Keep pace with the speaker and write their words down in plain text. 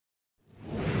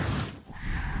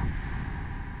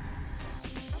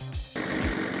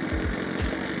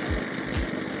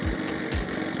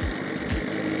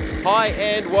Hi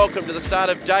and welcome to the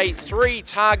start of day 3,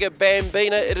 Targa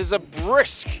Bambina. It is a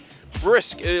brisk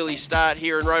early start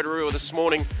here in Rotorua this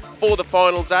morning for the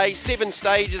final day. 7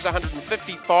 stages,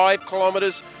 155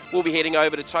 kilometres. We'll be heading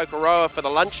over to Tokoroa for the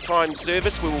lunchtime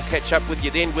service. We will catch up with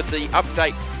you then with the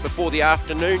update before the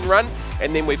afternoon run,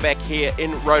 and then we're back here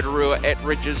in Rotorua at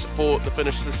Ridges for the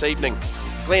finish this evening.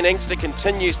 Glenn Inkster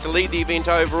continues to lead the event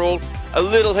overall. A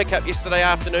little hiccup yesterday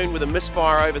afternoon with a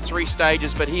misfire over 3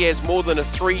 stages, but he has more than a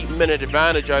 3-minute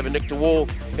advantage over Nick DeWall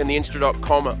in the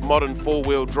Insta.com modern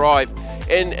 4-wheel drive.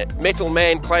 In Metal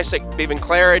Man Classic, Bevan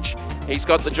Claridge, he's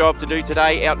got the job to do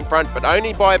today out in front, but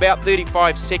only by about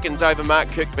 35 seconds over Mark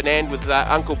Kirkbanand with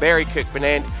Uncle Barry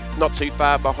Kirkbanand not too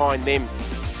far behind them.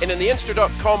 And in the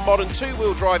Insta.com modern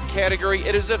 2-wheel drive category,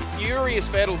 it is a furious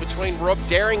battle between Rob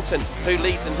Darrington, who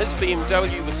leads in his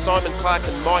BMW with Simon Clark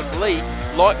and Mike Lee,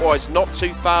 likewise not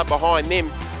too far behind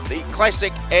them. The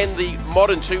classic and the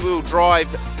modern 2-wheel drive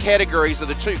categories are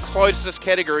the 2 closest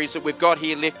categories that we've got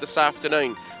here left this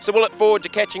afternoon. So we'll look forward to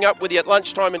catching up with you at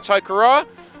lunchtime in Tokoroa.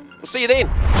 We'll see you then.